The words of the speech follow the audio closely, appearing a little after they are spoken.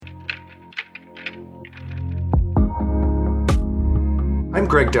I'm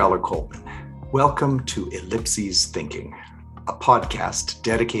Greg Dollar-Coltman. Welcome to Ellipses Thinking, a podcast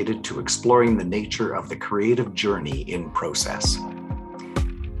dedicated to exploring the nature of the creative journey in process.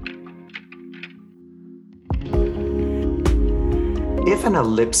 If an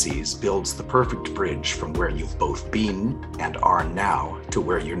ellipses builds the perfect bridge from where you've both been and are now to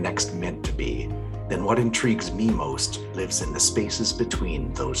where you're next meant to be, then what intrigues me most lives in the spaces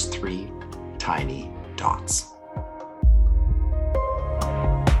between those three tiny dots.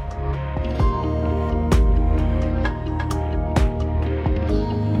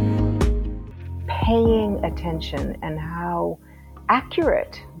 Paying attention and how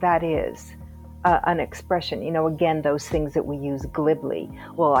accurate that is. An expression, again, those things that we use glibly.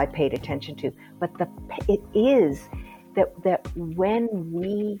 Well, I paid attention to, but it is that when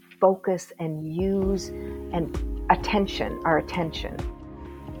we focus and use our attention,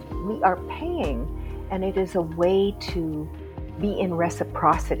 we are paying, and it is a way to be in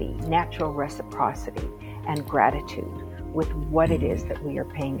reciprocity, natural reciprocity and gratitude with what it is that we are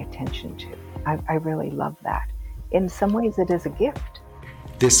paying attention to. I really love that. In some ways, it is a gift.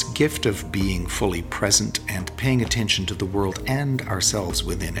 This gift of being fully present and paying attention to the world and ourselves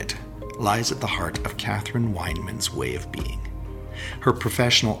within it lies at the heart of Katharine Weinmann's way of being. Her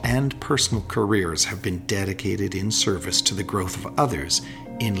professional and personal careers have been dedicated in service to the growth of others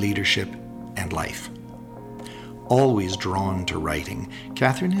in leadership and life. Always drawn to writing,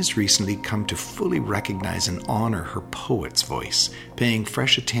 Katharine has recently come to fully recognize and honor her poet's voice, paying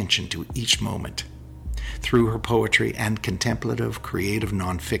fresh attention to each moment. Through her poetry and contemplative, creative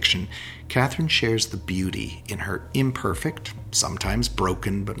nonfiction, Katharine shares the beauty in her imperfect, sometimes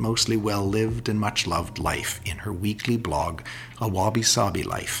broken, but mostly well-lived and much-loved life in her weekly blog, A Wabi-Sabi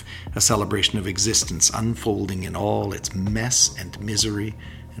Life, a celebration of existence unfolding in all its mess and misery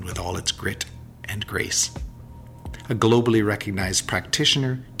and with all its grit and grace. A globally recognized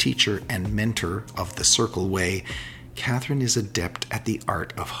practitioner, teacher, and mentor of the Circle Way, Katharine is adept at the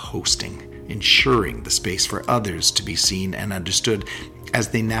art of hosting, ensuring the space for others to be seen and understood as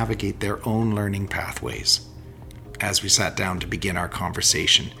they navigate their own learning pathways. As we sat down to begin our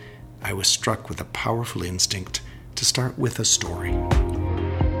conversation, I was struck with a powerful instinct to start with a story.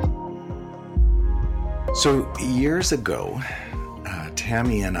 So years ago,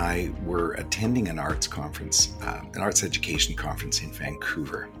 Tammy and I were attending an arts conference, an arts education conference in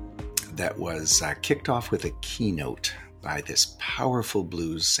Vancouver that was kicked off with a keynote by this powerful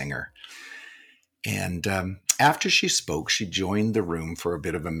blues singer. And after she spoke, she joined the room for a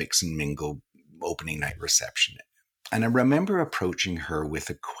bit of a mix and mingle opening night reception. And I remember approaching her with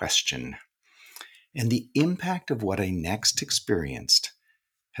a question. And the impact of what I next experienced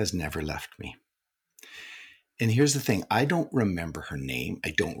has never left me. And here's the thing, I don't remember her name.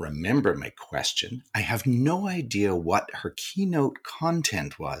 I don't remember my question. I have no idea what her keynote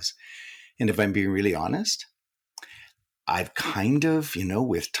content was. And if I'm being really honest, I've kind of,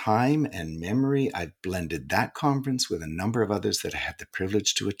 with time and memory, I've blended that conference with a number of others that I had the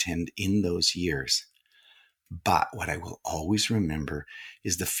privilege to attend in those years. But what I will always remember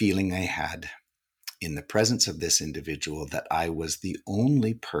is the feeling I had in the presence of this individual that I was the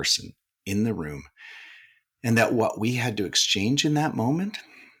only person in the room, and that what we had to exchange in that moment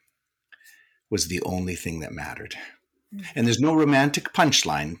was the only thing that mattered. And there's no romantic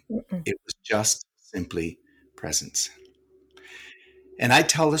punchline. It was just simply presence. And I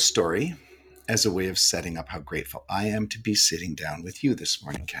tell this story as a way of setting up how grateful I am to be sitting down with you this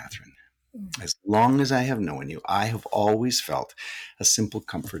morning, Katharine. As long as I have known you, I have always felt a simple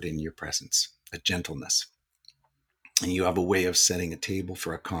comfort in your presence, a gentleness. And you have a way of setting a table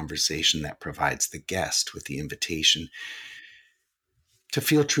for a conversation that provides the guest with the invitation to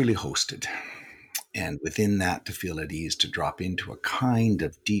feel truly hosted. And within that, to feel at ease, to drop into a kind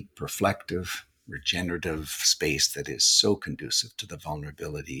of deep, reflective, regenerative space that is so conducive to the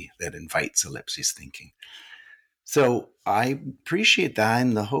vulnerability that invites ellipses thinking. So I appreciate that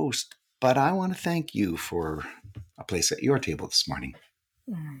I'm the host, but I want to thank you for a place at your table this morning.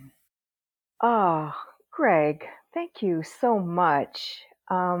 Oh, Greg, thank you so much.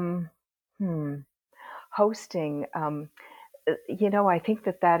 Hosting, I think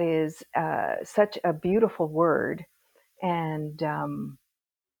that is such a beautiful word. And that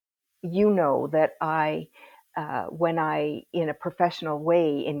I, when I, in a professional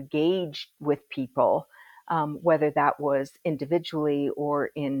way, engaged with people, whether that was individually or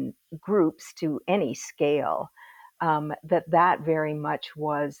in groups to any scale, that very much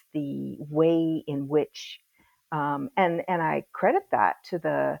was the way in which, and I credit that to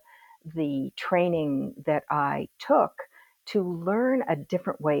the training that I took to learn a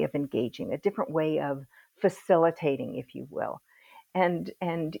different way of engaging, a different way of facilitating, if you will.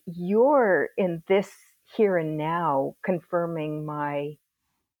 And you're in this here and now confirming my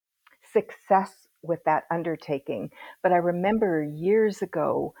success with that undertaking. But I remember years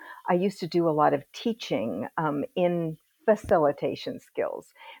ago, I used to do a lot of teaching in facilitation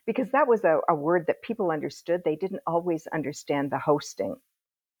skills, because that was a word that people understood. They didn't always understand the hosting.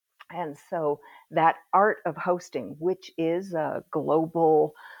 And so that art of hosting, which is a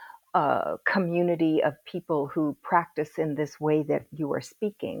global community of people who practice in this way that you are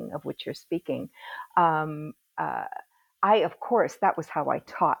speaking, of which you're speaking. Um, uh, of course, that was how I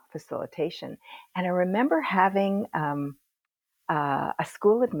taught facilitation. And I remember having a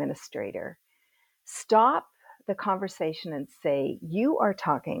school administrator stop the conversation and say, "You are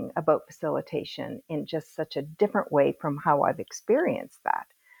talking about facilitation in just such a different way from how I've experienced that."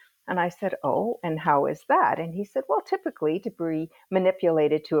 And I said, "Oh, and how is that?" And he said, "Well, typically to be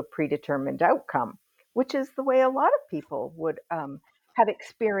manipulated to a predetermined outcome," which is the way a lot of people would have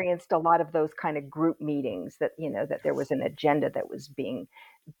experienced a lot of those kind of group meetings, that, that there was an agenda that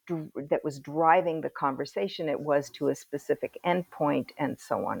was driving the conversation. It was to a specific endpoint, and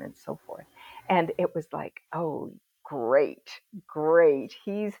so on and so forth. And it was like, oh, great, great.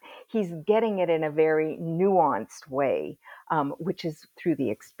 He's getting it in a very nuanced way, which is through the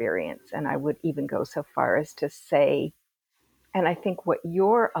experience. And I would even go so far as to say, and I think what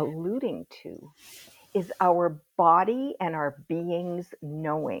you're alluding to is our body and our beings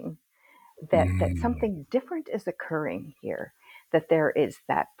knowing that Mm. something different is occurring here, that there is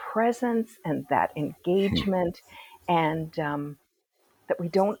that presence and that engagement, and that we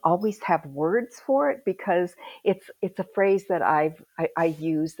don't always have words for it, because it's a phrase that I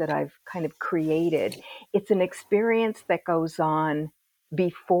use, that I've kind of created. It's an experience that goes on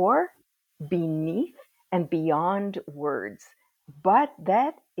before, beneath, and beyond words, but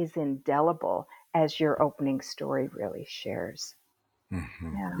that is indelible, as your opening story really shares.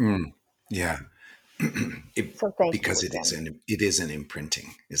 Mhm. Yeah. Mm. Yeah. So thank you Because again. it is an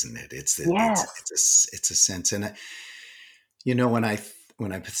imprinting, isn't it? Yes. It's a sense. And when I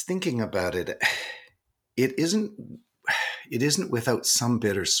was thinking about it, it isn't without some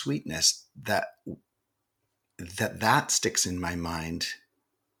bittersweetness that sticks in my mind,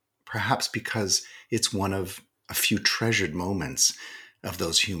 perhaps because it's one of a few treasured moments of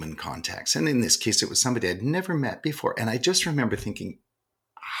those human contacts. And in this case, it was somebody I'd never met before. And I just remember thinking,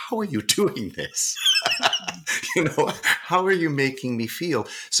 how are you doing this? How are you making me feel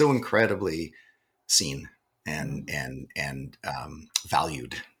so incredibly seen and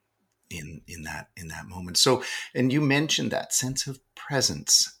valued in that moment? So, and you mentioned that sense of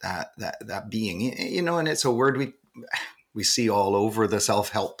presence, that being, and it's a word we see all over the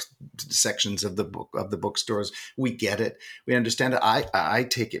self-help sections of the bookstores. We get it, we understand it. I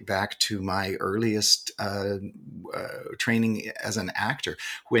take it back to my earliest training as an actor,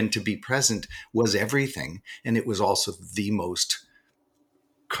 when to be present was everything, and it was also the most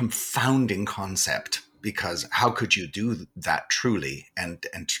confounding concept, because how could you do that truly and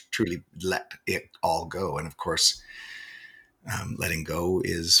truly let it all go? And of course, letting go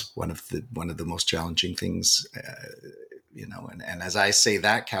is one of the most challenging things. And as I say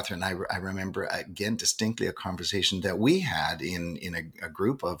that, Catherine, I remember again distinctly a conversation that we had in a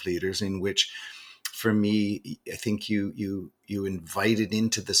group of leaders, in which, for me, I think you invited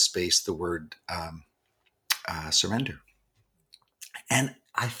into the space the word surrender. And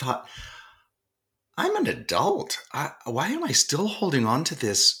I thought, I'm an adult. Why am I still holding on to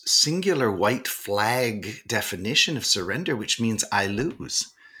this singular white flag definition of surrender, which means I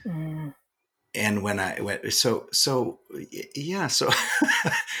lose? Mm. And when I went, yeah,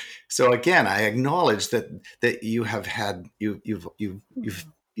 so again, I acknowledge that you have had you've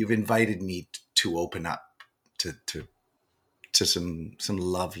invited me to open up to some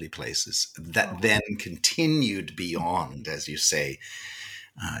lovely places that Oh, then continued beyond, as you say,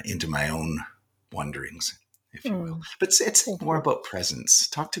 into my own wanderings, if you will. mm. But it's Thank more you. about presence.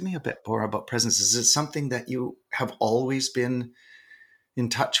 Talk to me a bit more about presence. Is it something that you have always been in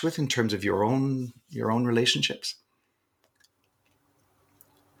touch with in terms of your own relationships?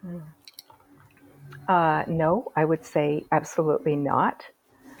 Mm. No, I would say absolutely not.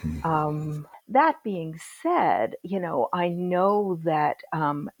 That being said, I know that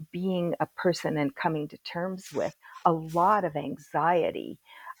being a person and coming to terms with a lot of anxiety,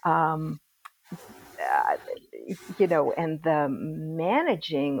 um, uh, and the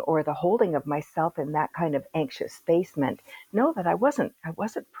managing or the holding of myself in that kind of anxious space meant no, that I wasn't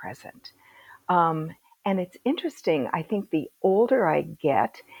present. Um, and it's interesting. I think the older I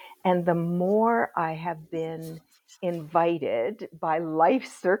get, and the more I have been invited by life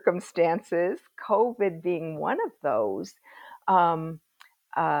circumstances, COVID being one of those,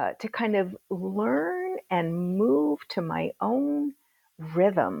 to kind of learn and move to my own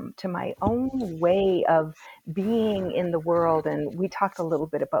rhythm, to my own way of being in the world. And we talked a little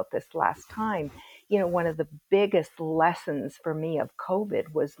bit about this last time. One of the biggest lessons for me of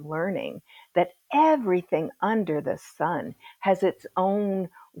COVID was learning that everything under the sun has its own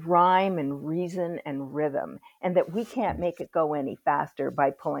rhyme and reason and rhythm, and that we can't make it go any faster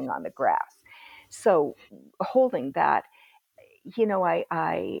by pulling on the grass. So, holding that,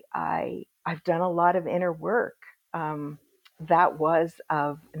 I've done a lot of inner work that was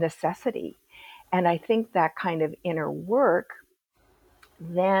of necessity, and I think that kind of inner work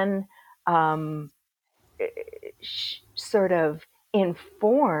then um, sort of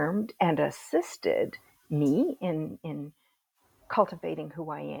informed and assisted me in cultivating who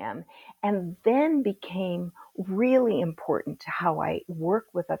I am, and then became really important to how I work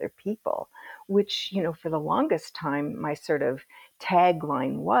with other people, which, for the longest time, my sort of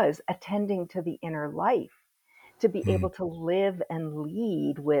tagline was attending to the inner life, to be able Mm. to live and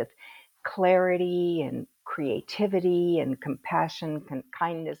lead with clarity and creativity and compassion,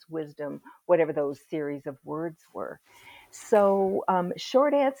 kindness, wisdom, whatever those series of words were. So,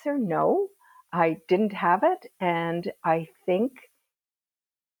 short answer, no, I didn't have it. And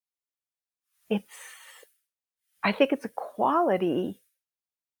it's I think it's a quality,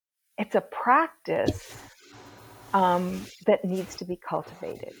 it's a practice that needs to be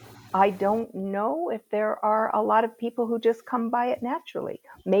cultivated. I don't know if there are a lot of people who just come by it naturally.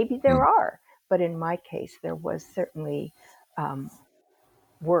 Maybe there Mm. are, but in my case, there was certainly um,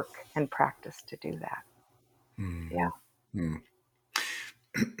 work and practice to do that. Yeah. Mm.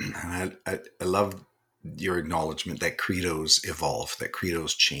 And I love your acknowledgement that credos evolve, that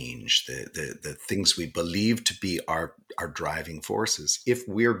credos change, the things we believe to be our driving forces. If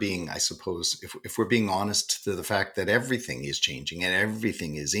we're being, I suppose, if we're being honest to the fact that everything is changing and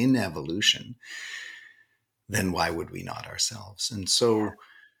everything is in evolution, then why would we not ourselves? And Yeah.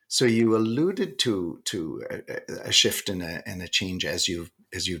 so you alluded to a shift and a change as you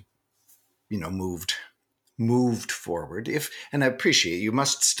moved forward. If and I appreciate you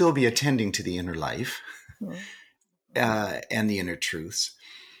must still be attending to the inner life Mm-hmm. and the inner truths.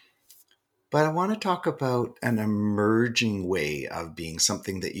 But I want to talk about an emerging way of being,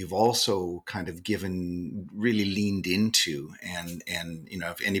 something that you've also kind of given, really leaned into, and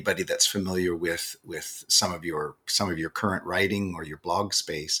if anybody that's familiar with some of your current writing or your blog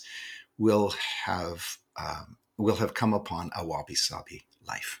space will have come upon a wabi sabi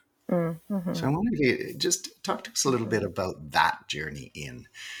life. So Mm-hmm. I wanted to just talk to us a little bit about that journey in.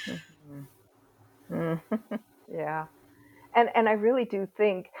 Mm-hmm. Mm-hmm. Yeah. And I really do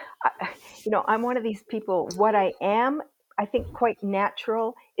think, I'm one of these people. What I am, I think, quite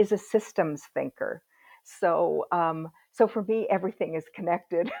natural, is a systems thinker. So for me, everything is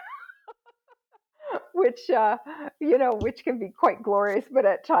connected, which can be quite glorious, but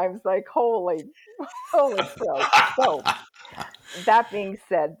at times like holy crow. So that being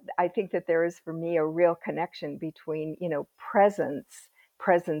said, I think that there is for me a real connection between,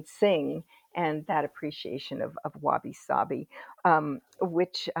 presencing, and that appreciation of wabi sabi,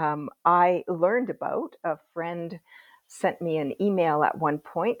 which I learned about. A friend sent me an email at one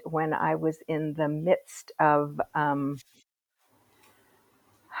point when I was in the midst of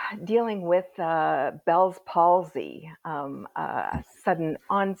dealing with Bell's palsy, a sudden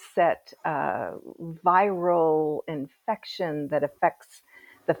onset viral infection that affects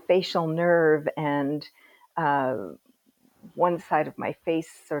the facial nerve, and uh, one side of my face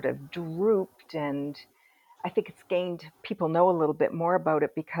sort of drooped. And I think it's gained, people know a little bit more about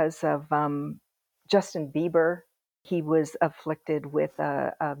it because of Justin Bieber. He was afflicted with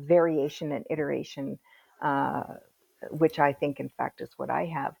a variation and iteration, uh, which I think, in fact, is what I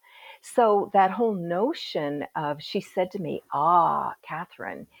have. So that whole notion of, she said to me,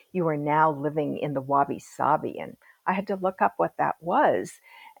 Katharine, you are now living in the wabi sabi. And I had to look up what that was,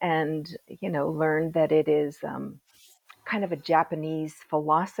 and, learned that it is kind of a Japanese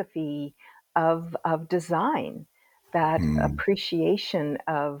philosophy of design, that Hmm. appreciation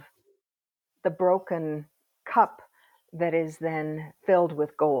of the broken cup that is then filled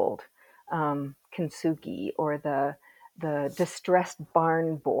with gold, kintsugi, or the distressed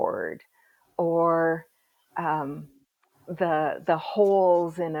barn board, or um, the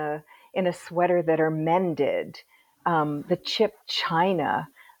holes in a sweater that are mended, the chipped china,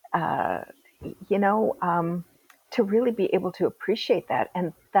 uh, you know, um, to really be able to appreciate that,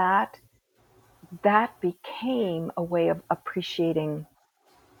 and that became a way of appreciating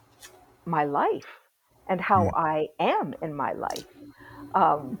my life and how Hmm. I am in my life.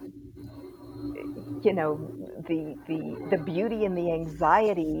 Um, you know, the beauty and the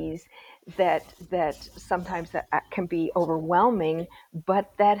anxieties that sometimes that can be overwhelming,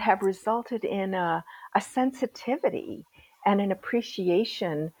 but that have resulted in a sensitivity and an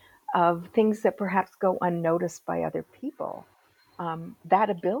appreciation of things that perhaps go unnoticed by other people. That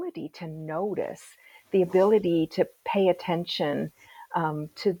ability to notice, the ability to pay attention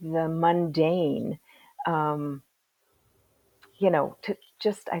to the mundane, um, to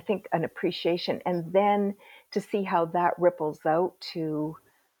just, I think, an appreciation. And then to see how that ripples out to,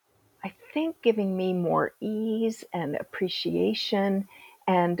 I think, giving me more ease and appreciation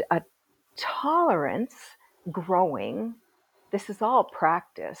and a tolerance growing. This is all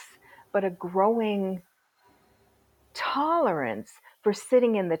practice, but a growing tolerance for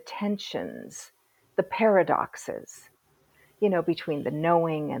sitting in the tensions, the paradoxes, between the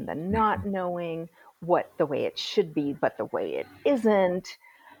knowing and the not knowing, what the way it should be, but the way it isn't,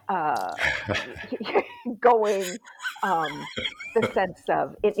 uh, going, the sense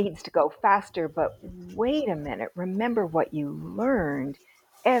of it needs to go faster, but wait a minute, remember what you learned.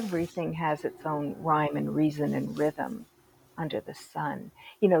 Everything has its own rhyme and reason and rhythm under the sun,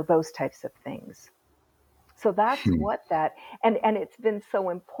 those types of things. So that's Hmm. what that, and it's been so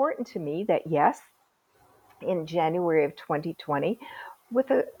important to me that, yes, in January of 2020, with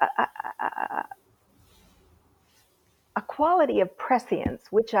a quality of prescience,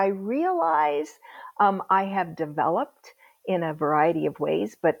 which I realize I have developed in a variety of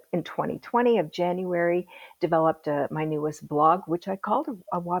ways. But in 2020 of January, developed my newest blog, which I called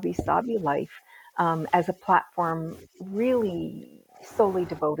a Wabi Sabi Life, as a platform really solely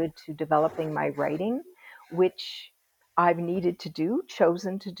devoted to developing my writing, which I've needed to do,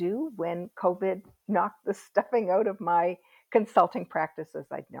 chosen to do when COVID knocked the stuffing out of my consulting practice as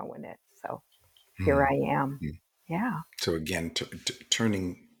I'd known it. So here Hmm. I am. Hmm. Yeah, So again,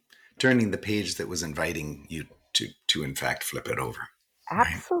 turning the page that was inviting you to in fact flip it over, right?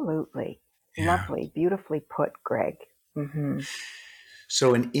 absolutely. Yeah. Lovely, beautifully put, Greg. Hmm.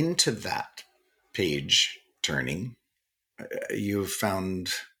 So, and into that page turning, you've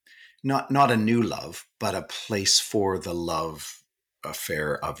found not a new love, but a place for the love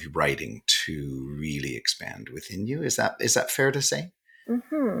affair of writing to really expand within you. Is that fair to say?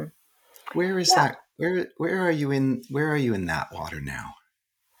 Hmm. Where is Yeah. that? Where are you in that water now?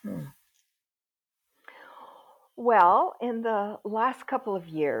 Hmm. Well, in the last couple of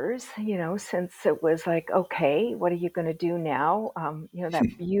years, since it was like, okay, what are you going to do now?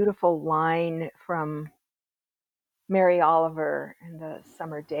 That beautiful line from Mary Oliver in The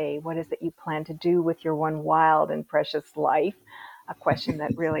Summer Day, what is it you plan to do with your one wild and precious life? A question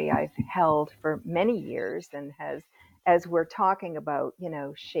that really I've held for many years and has, as we're talking about,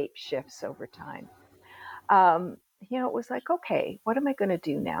 shape shifts over time. It was like, okay, what am I going to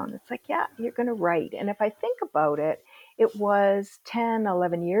do now? And it's like, yeah, you're going to write. And if I think about it, it was 10,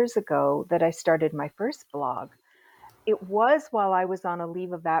 11 years ago that I started my first blog. It was while I was on a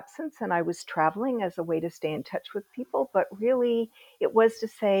leave of absence and I was traveling as a way to stay in touch with people. But really, it was to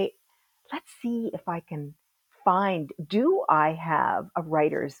say, let's see if I can find, do I have a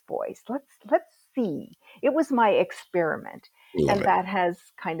writer's voice? Let's see. It was my experiment. Love And it. that has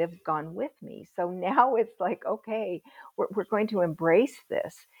kind of gone with me. So now it's like, okay, we're going to embrace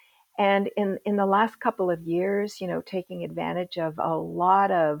this. And in the last couple of years, taking advantage of a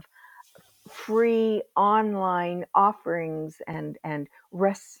lot of free online offerings and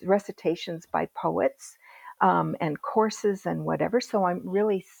recitations by poets, and courses and whatever. So I'm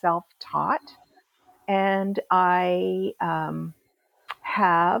really self taught, and I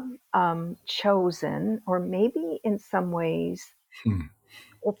have chosen, or maybe in some ways, Hmm.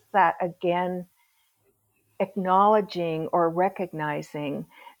 it's that again, acknowledging or recognizing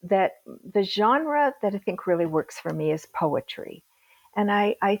that the genre that I think really works for me is poetry. And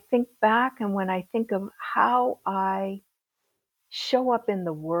I think back, and when I think of how I show up in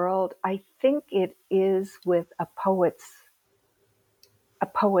the world, I think it is with a poet's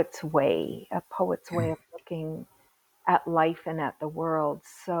way of looking at life and at the world.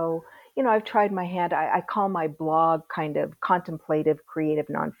 So, I've tried my hand. I call my blog kind of contemplative, creative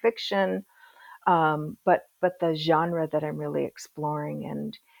nonfiction. But the genre that I'm really exploring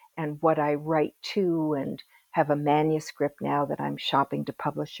and what I write to and have a manuscript now that I'm shopping to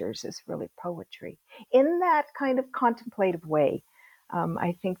publishers is really poetry in that kind of contemplative way.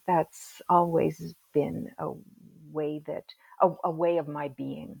 I think that's always been a way of my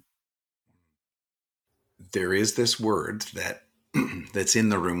being. There is this word that's in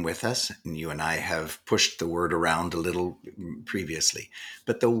the room with us, and you and I have pushed the word around a little previously,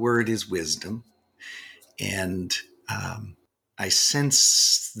 but the word is wisdom. And um, I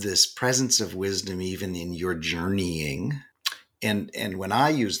sense this presence of wisdom even in your journeying. And when I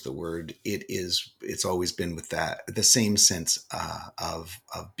use the word, it's always been with that the same sense of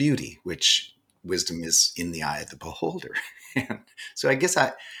beauty, which wisdom is in the eye of the beholder. And so I guess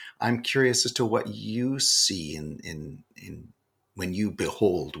I'm curious as to what you see in when you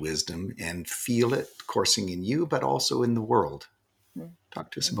behold wisdom and feel it coursing in you, but also in the world.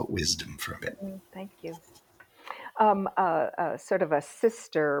 Talk to us about wisdom for a bit. Thank you. Sort of a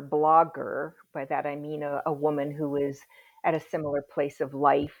sister blogger. By that I mean a woman who is at a similar place of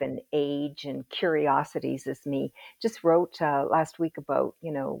life and age and curiosities as me. Just wrote last week about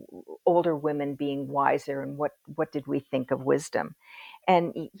older women being wiser and what did we think of wisdom,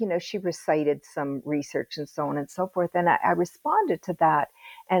 and she recited some research and so on and so forth. And I responded to that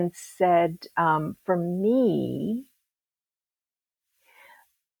and said, for me.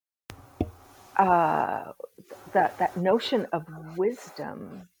 Uh, that notion of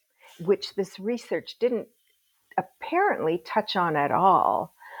wisdom, which this research didn't apparently touch on at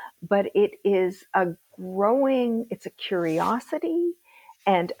all, but it's a curiosity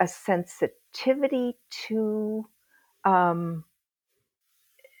and a sensitivity to um,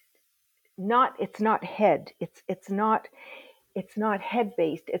 it's not head, it's not head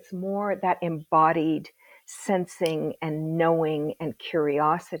based. It's more that embodied sensing and knowing and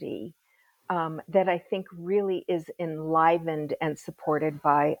curiosity that I think really is enlivened and supported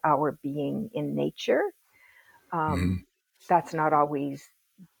by our being in nature. Um, Mm-hmm. that's not always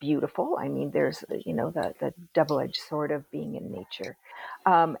beautiful. I mean, there's the double-edged sword of being in nature,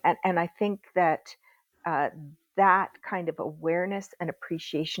 and I think that uh, that kind of awareness and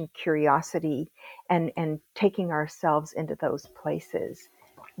appreciation, curiosity, and taking ourselves into those places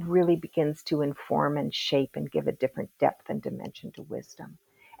really begins to inform and shape and give a different depth and dimension to wisdom.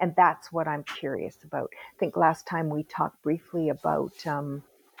 And that's what I'm curious about. I think last time we talked briefly about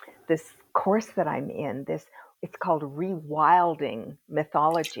this course that I'm in. It's called Rewilding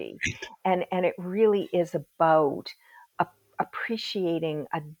Mythology, Right. and it really is about appreciating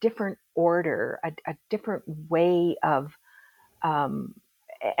a different order, a different way of, um,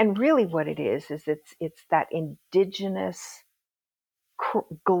 and really what it is it's that indigenous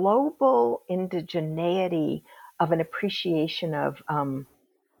global indigeneity of an appreciation of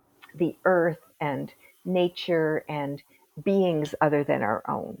the earth and nature and beings other than our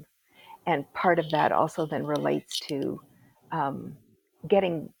own. And part of that also then relates to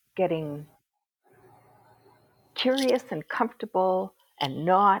getting curious and comfortable and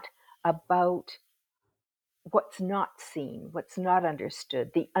not about what's not seen, what's not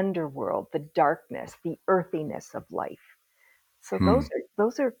understood, the underworld, the darkness, the earthiness of life. So Hmm.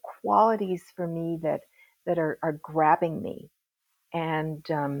 those are qualities for me that are grabbing me and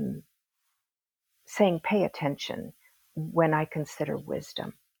saying pay attention when I consider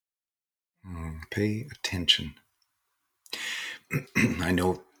wisdom. Pay attention. I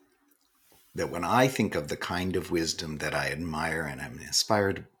know that when I think of the kind of wisdom that I admire and I'm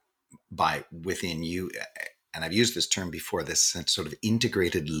inspired by within you, and I've used this term before, this sort of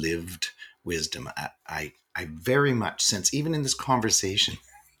integrated lived wisdom, I very much sense, even in this conversation,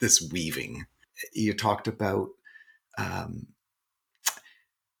 this weaving. You talked about um,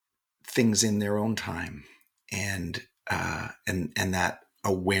 things in their own time, and that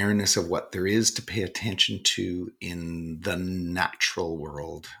awareness of what there is to pay attention to in the natural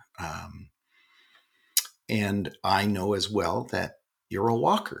world. And I know as well that you're a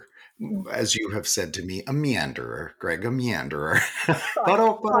walker, as you have said to me, a meanderer, Greg, a meanderer, but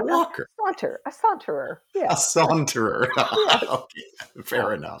a walker, A saunterer. a Yes, saunterer. yes, Okay,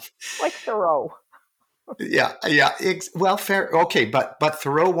 fair enough. like Thoreau. Yeah, yeah. Well, fair. Okay, but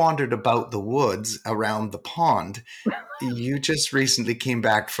Thoreau wandered about the woods around the pond. You just recently came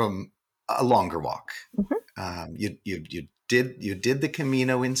back from a longer walk. Mhm. You did the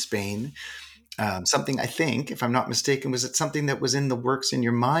Camino in Spain. Something, I think, if I'm not mistaken, was it something that was in the works in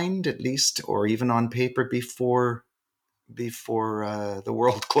your mind at least, or even on paper before the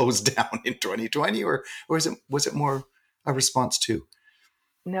world closed down in 2020, or was it more a response to?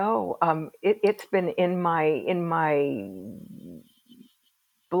 No, it's been in my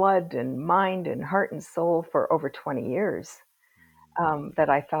blood and mind and heart and soul for over 20 years. That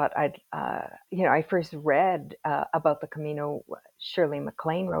I thought I first read about the Camino. Shirley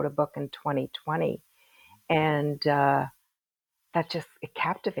MacLaine wrote a book in 2020, and that just it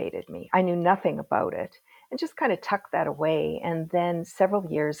captivated me. I knew nothing about it and just kind of tucked that away. And then several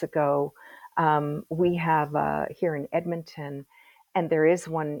years ago, we have here in Edmonton, and there is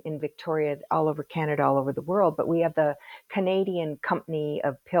one in Victoria, all over Canada, all over the world, but we have the Canadian Company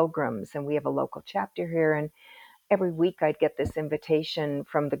of Pilgrims, and we have a local chapter here. And every week I'd get this invitation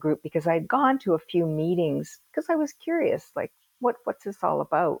from the group because I'd gone to a few meetings because I was curious, like, what's this all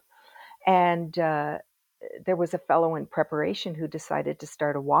about? And there was a fellow in preparation who decided to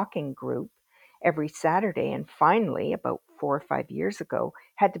start a walking group every Saturday. And finally, about 4 or 5 years ago,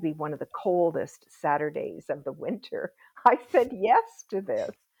 had to be one of the coldest Saturdays of the winter. I said yes to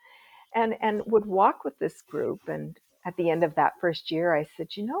this and would walk with this group. And at the end of that first year, I said,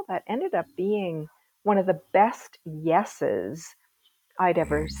 that ended up being one of the best yeses I'd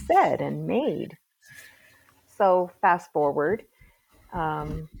ever said and made. So fast forward,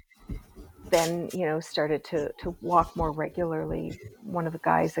 um, then started to walk more regularly. One of the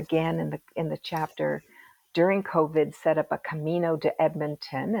guys again in the chapter during COVID set up a Camino to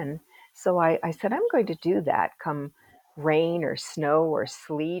Edmonton, and so I said I'm going to do that come rain or snow or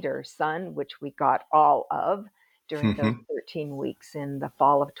sleet or sun, which we got all of during those Mhm. 13 weeks in the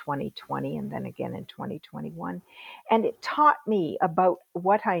fall of 2020 and then again in 2021. And it taught me about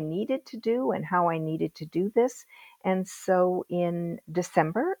what I needed to do and how I needed to do this. And so in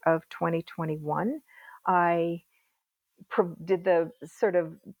December of 2021, I did the sort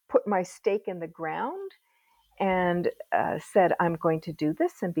of put my stake in the ground and said, I'm going to do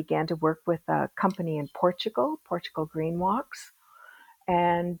this, and began to work with a company in Portugal Green Walks,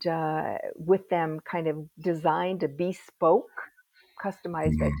 and with them kind of designed a bespoke,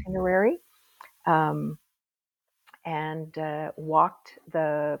 customized Mhm. itinerary. Um, and walked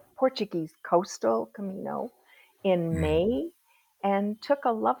the Portuguese coastal Camino in May and took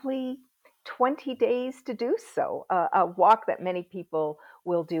a lovely 20 days to do so. A walk that many people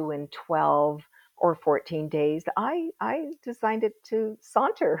will do in 12 or 14 days. I designed it to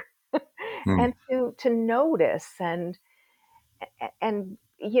saunter Mhm. and to notice and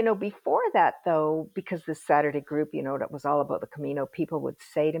before that though, because this Saturday group, that was all about the Camino, people would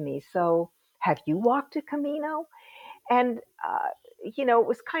say to me, so have you walked a Camino? And it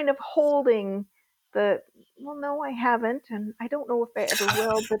was kind of holding the, well, no, I haven't, and I don't know if I ever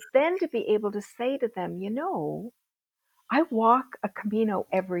will. But then to be able to say to them, I walk a Camino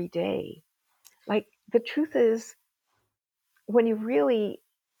every day. Like, the truth is, when you really,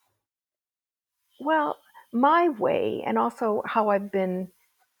 well, my way, and also how I've been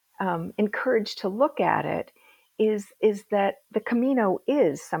encouraged to look at it, is that the Camino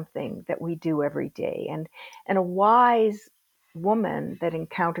is something that we do every day. And a wise woman that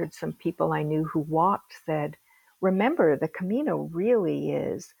encountered some people I knew who walked said, remember, the Camino really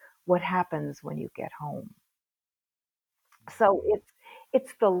is what happens when you get home. So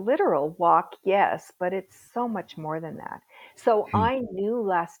it's the literal walk, yes, but it's so much more than that. So I knew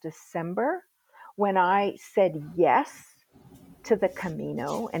last December, when I said yes to the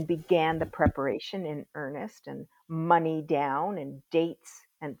Camino and began the preparation in earnest, and money down and dates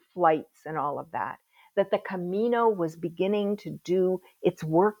and flights and all of that, that the Camino was beginning to do its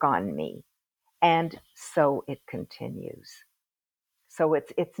work on me. And so it continues. So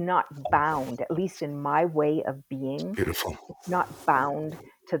it's not bound, at least in my way of being, Beautiful. it's not bound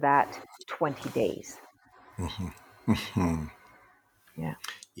to that 20 days. Yeah.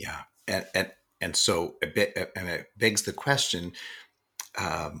 Yeah. And so and it begs the question,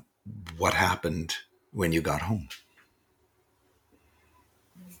 um, what happened when you got home?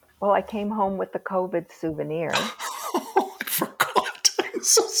 Well, I came home with the COVID souvenir. Oh, I forgot. I'm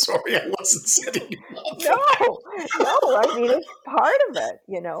so sorry I wasn't setting you up No, for that. no, I mean, it's part of it,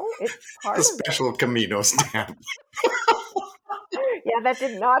 it's The part of it. special Camino stamp. Yeah, that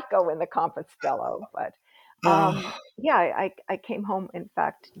did not go in the Compostello, but Uh, yeah, I came home. In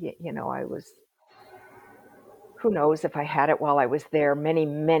fact, I was, who knows if I had it while I was there.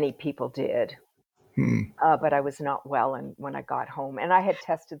 Many people did. hmm. But I was not well, and when I got home, and I had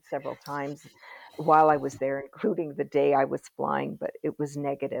tested several times while I was there, including the day I was flying, but it was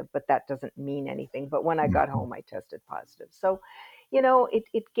negative. But that doesn't mean anything. But when I got home, I tested positive. So,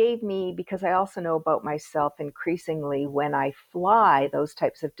 it gave me, because I also know about myself increasingly, when I fly those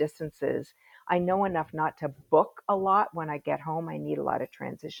types of distances, I know enough not to book a lot when I get home. I need a lot of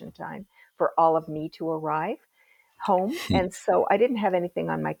transition time for all of me to arrive home. And so I didn't have anything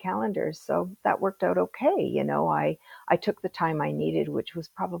on my calendar. So that worked out okay. I took the time I needed, which was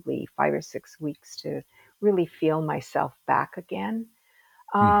probably 5 or 6 weeks, to really feel myself back again.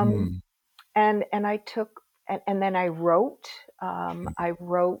 Um, Hmm. and I took, and then I wrote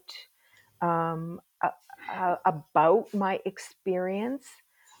about my experience,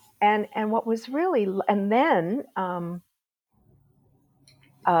 and what was really, and then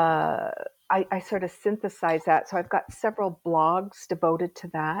uh, I sort of synthesize that. So I've got several blogs devoted to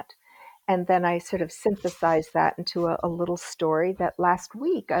that. And then I sort of synthesized that into a little story that last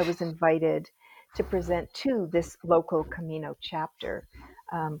week I was invited to present to this local Camino chapter,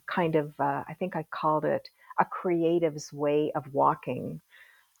 I think I called it a creative's way of walking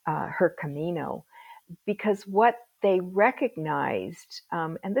her Camino, because what they recognized,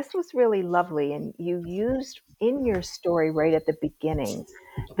 and this was really lovely, and you used in your story right at the beginning,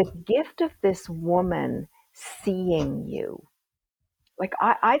 the gift of this woman seeing you. Like,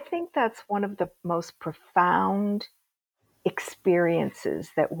 I think that's one of the most profound experiences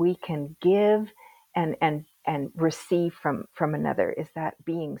that we can give and receive from another, is that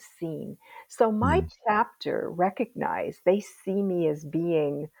being seen. So my Mm. chapter recognized they see me as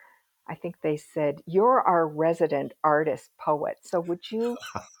being, I think they said, you're our resident artist poet. So would you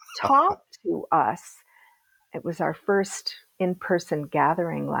talk to us? It was our first in-person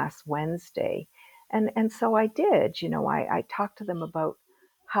gathering last Wednesday. And so I did, I talked to them about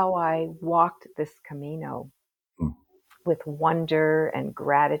how I walked this Camino Mm. with wonder and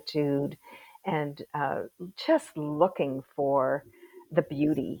gratitude, and just looking for the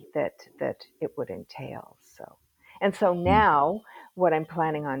beauty that it would entail. So Mm. now what I'm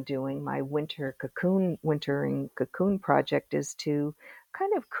planning on doing, my wintering cocoon project, is to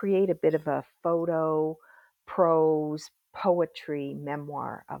kind of create a bit of a photo, prose, poetry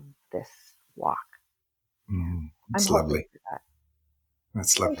memoir of this walk. Mm. I'm It's hoping lovely. for that.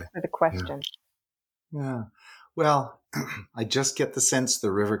 That's Thanks lovely. for the Yeah. question. Yeah. Well, I just get the sense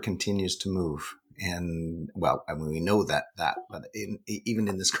the river continues to move. And well, I mean, we know that, but even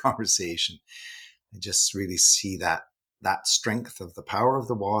in this conversation, I just really see that strength of the power of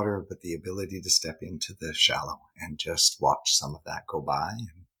the water, but the ability to step into the shallow and just watch some of that go by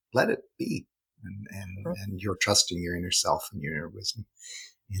and let it be. And you're trusting your inner self and your inner wisdom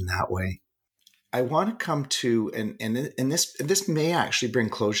in that way. I want to come to, and this may actually bring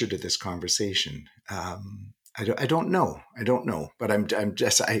closure to this conversation. I don't know. I don't know, but I'm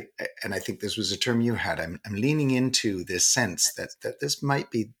just, and I think this was a term you had. I'm leaning into this sense that this might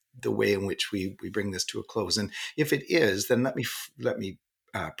be the way in which we bring this to a close. And if it is, then let me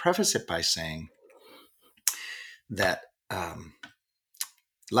preface it by saying that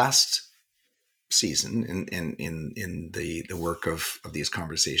last season in the work of these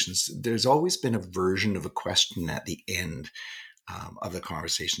conversations, there's always been a version of a question at the end of the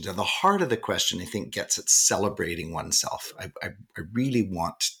conversations. And the heart of the question, I think, gets at celebrating oneself. I really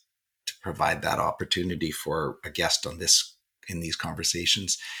want to provide that opportunity for a guest in these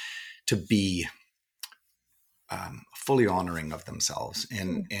conversations to be fully honoring of themselves,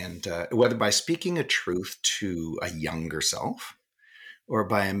 and whether by speaking a truth to a younger self or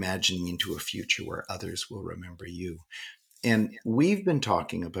by imagining into a future where others will remember you. And we've been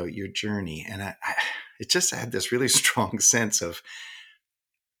talking about your journey, and it just had this really strong sense of,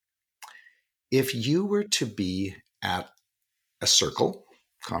 if you were to be at a circle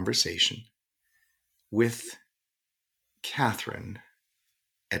conversation with Katharine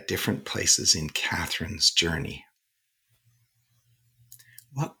at different places in Katharine's journey,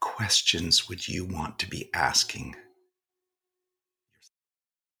 what questions would you want to be asking?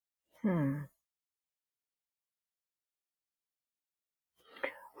 Hmm.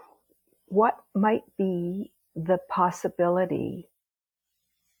 What might be the possibility?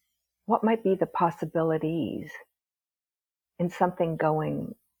 What might be the possibilities in something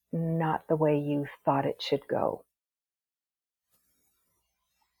going not the way you thought it should go?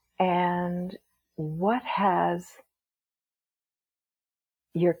 And what has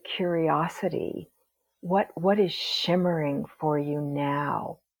your curiosity, what is shimmering for you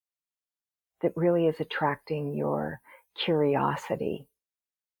now that really is attracting your curiosity?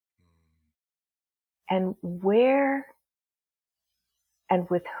 And where and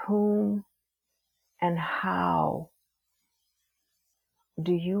with whom and how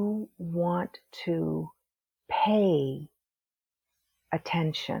do you want to pay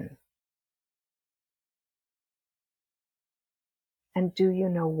attention? And do you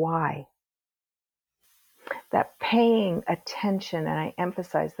know why? That paying attention, and I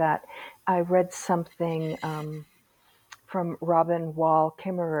emphasize that. I read something from Robin Wall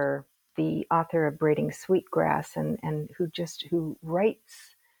Kimmerer, the author of Braiding Sweetgrass, and who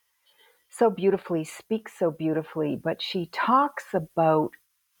writes so beautifully, speaks so beautifully, but she talks about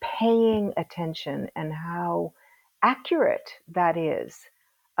paying attention and how accurate that is.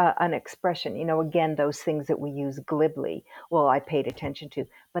 An expression, again, those things that we use glibly. Well, I paid attention to,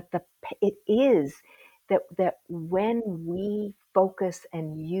 but it is that when we focus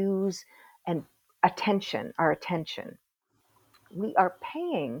and use and our attention, we are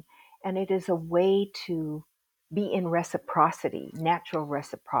paying, and it is a way to be in reciprocity, natural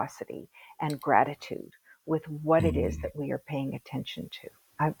reciprocity and gratitude with what it is Mm. that we are paying attention to.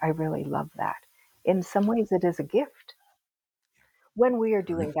 I really love that. In some ways, it is a gift when we are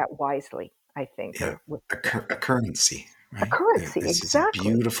doing that wisely, I think, Yeah, or with a currency, a right? currency. This is a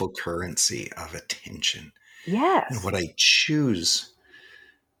Exactly. beautiful currency of attention, and Yes. what I choose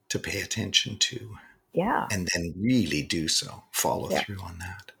to pay attention to, Yeah. and then really do so, follow Yeah. through on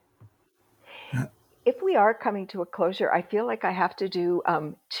that. Yeah. If we are coming to a closure, I feel like I have to do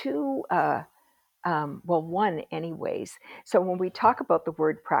two. Well, one, anyways. So when we talk about the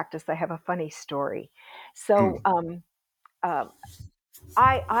word practice, I have a funny story. So Mm. uh,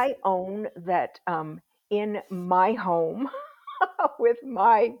 I own that in my home with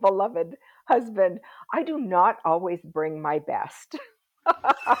my beloved husband, I do not always bring my best.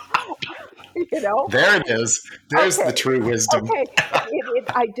 you know, There it is. There's the Okay. true wisdom. Okay.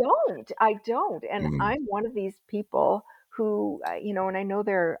 I don't. And Mm, I'm one of these people who, and I know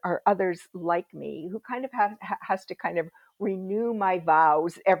there are others like me who kind of has to kind of renew my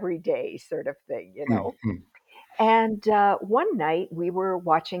vows every day, sort of thing. mm, mm. And one night we were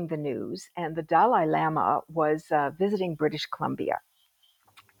watching the news, and the Dalai Lama was visiting British Columbia.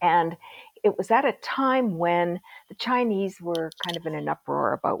 And it was at a time when the Chinese were kind of in an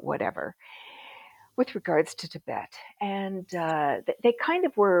uproar about whatever with regards to Tibet. And they kind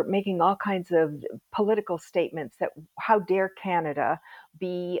of were making all kinds of political statements that how dare Canada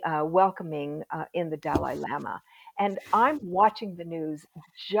be welcoming in the Dalai Lama. And I'm watching the news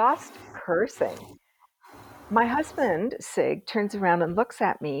just cursing. My husband, Sig, turns around and looks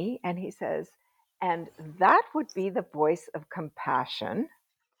at me and he says, and that would be the voice of compassion.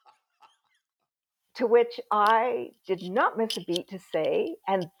 To which I did not miss a beat to say,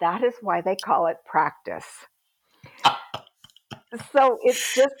 and that is why they call it practice. So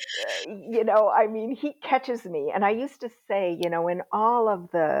it's just, I mean, he catches me. And I used to say, in all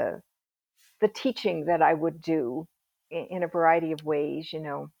of the teaching that I would do in a variety of ways,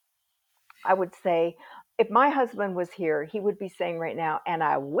 I would say, if my husband was here, he would be saying right now, and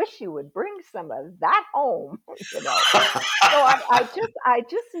I wish you would bring some of that home, you know. So I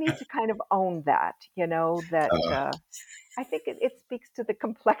just need to kind of own that, that Uh, I think it speaks to the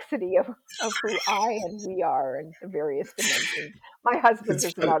complexity of who I and we are and the various dimensions. My husband it's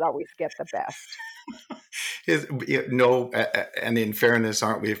does fun. not always get the best. No, and in fairness,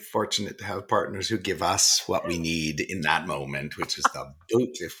 aren't we fortunate to have partners who give us what we need in that moment, which is the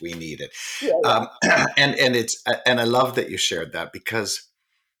boot if we need it. Yeah, yeah, Um, and I love that you shared that because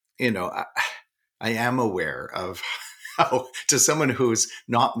you know I, I am aware of how to someone who's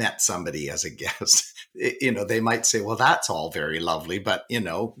not met somebody as a guest, they might say, "Well, that's all very lovely, but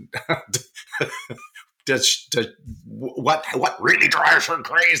does what really drives her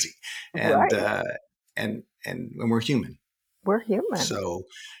crazy?" And right. uh, and when we're human. We're human. So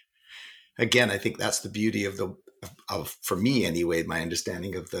again, I think that's the beauty of for me anyway, my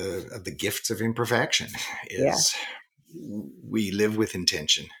understanding of the gifts of imperfection Yeah, is we live with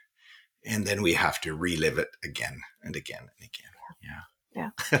intention and then we have to relive it again and again and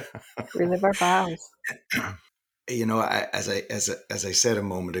yeah. again. Relive our vows. As I said a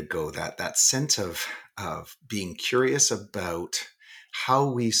moment ago, that sense of being curious about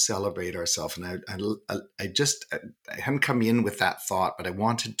how we celebrate ourselves, and I hadn't come in with that thought, but I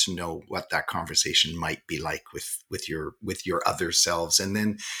wanted to know what that conversation might be like with your other selves, and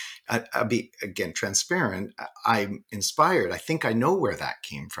then I'll be again transparent. I'm inspired. I think I know where that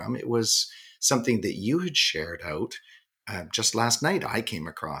came from. It was something that you had shared out just last night. I came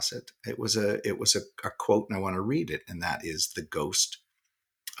across it. It was a quote, and I want to read it. And that is, "The ghost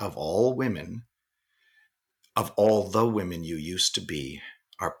of all women, of all the women you used to be,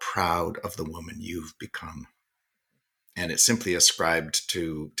 are proud of the woman you've become." And it's simply ascribed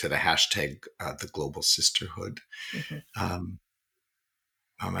to the hashtag the global sisterhood. Hmm. Um,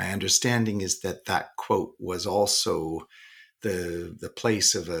 my understanding is that quote was also the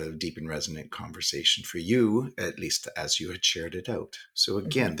place of a deep and resonant conversation for you, at least as you had shared it out. So Hmm.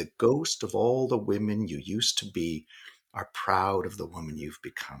 again, the ghost of all the women you used to be are proud of the woman you've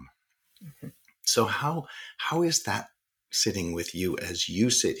become. Hmm. So how is that sitting with you as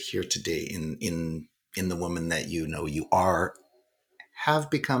you sit here today in the woman that you are, have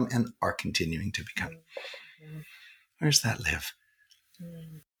become, and are continuing to become? Where does that live?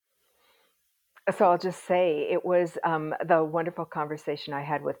 Hmm. So I'll just say it was the wonderful conversation I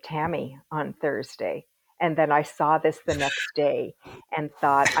had with Tammy on Thursday. And then I saw this the next day and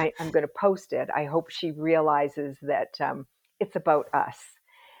thought, I'm going to post it. I hope she realizes that it's about us.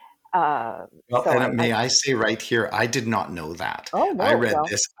 Uh, Well, so and may I say right here, I did not know that. oh I no, read well,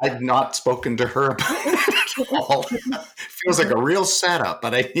 this. I'd not spoken to her about it at all. Feels like a real setup,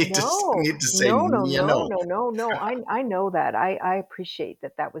 but I need to no, need to say, no, no, no, no. no, no, no. I know that. I appreciate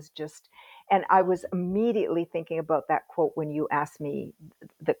that. That was just, And I was immediately thinking about that quote when you asked me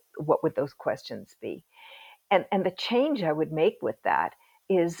what would those questions be. And the change I would make with that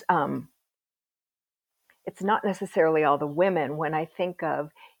is it's not necessarily all the women. When I think of,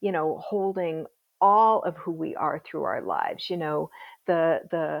 holding all of who we are through our lives,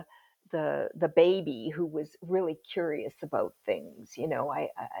 the baby who was really curious about things,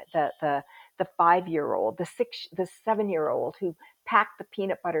 the 5-year-old, the 7-year-old who packed the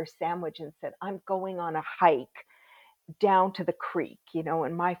peanut butter sandwich and said, "I'm going on a hike down to the creek,"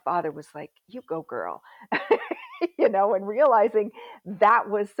 and my father was like, "You go, girl." And realizing that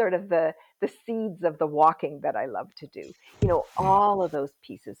was sort of the seeds of the walking that I love to do, all of those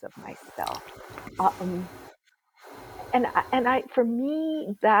pieces of myself. And for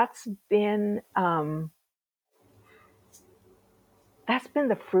me, that's been the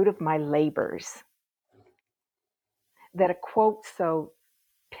fruit of my labors. That a quote so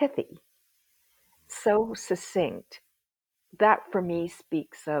pithy, so succinct, that for me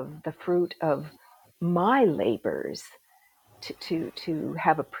speaks of the fruit of my labors to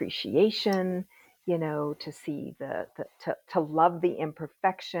have appreciation, to see to love the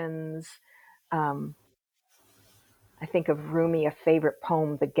imperfections. I think of Rumi, a favorite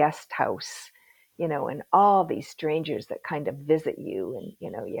poem, The Guest House, and all these strangers that kind of visit you, and,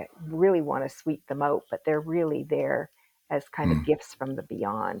 you really want to sweep them out, but they're really there as kind of gifts from the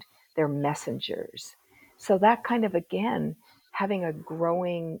beyond. They're messengers. So that kind of, again, having a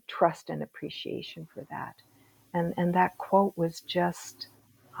growing trust and appreciation for that. And that quote was just,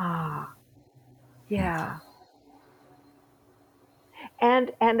 yeah.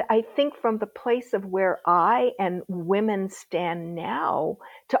 And I think from the place of where I and women stand now,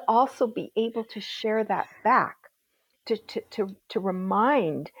 to also be able to share that back, to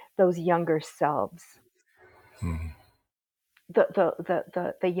remind those younger selves,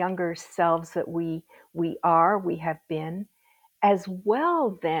 the younger selves that we have been, as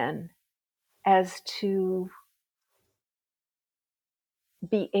well then as to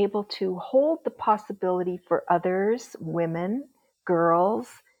be able to hold the possibility for others, women, girls,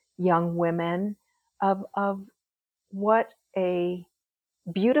 young women, of what a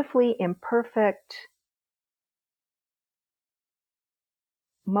beautifully imperfect,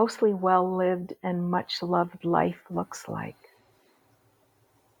 mostly well-lived and much-loved life looks like.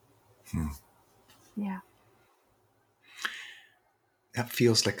 Yeah. That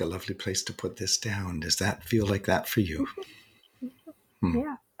feels like a lovely place to put this down. Does that feel like that for you?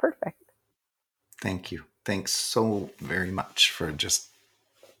 Yeah, perfect. Thank you. Thanks so very much for just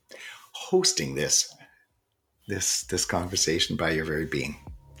hosting this conversation by your very being.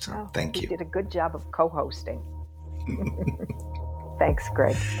 So thank you. You did a good job of co-hosting. Thanks,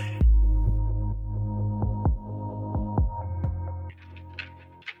 Greg.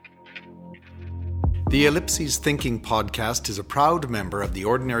 The Ellipses Thinking podcast is a proud member of the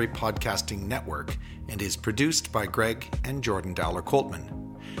Ordinary Podcasting Network and is produced by Greg and Jordan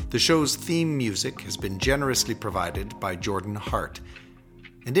Dowler-Coltman. The show's theme music has been generously provided by Jordan Hart.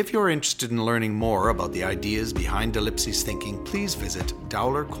 And if you're interested in learning more about the ideas behind Ellipses Thinking, please visit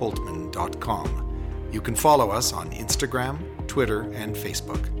dowlercoltman.com. You can follow us on Instagram, Twitter, and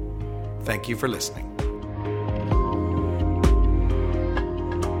Facebook. Thank you for listening.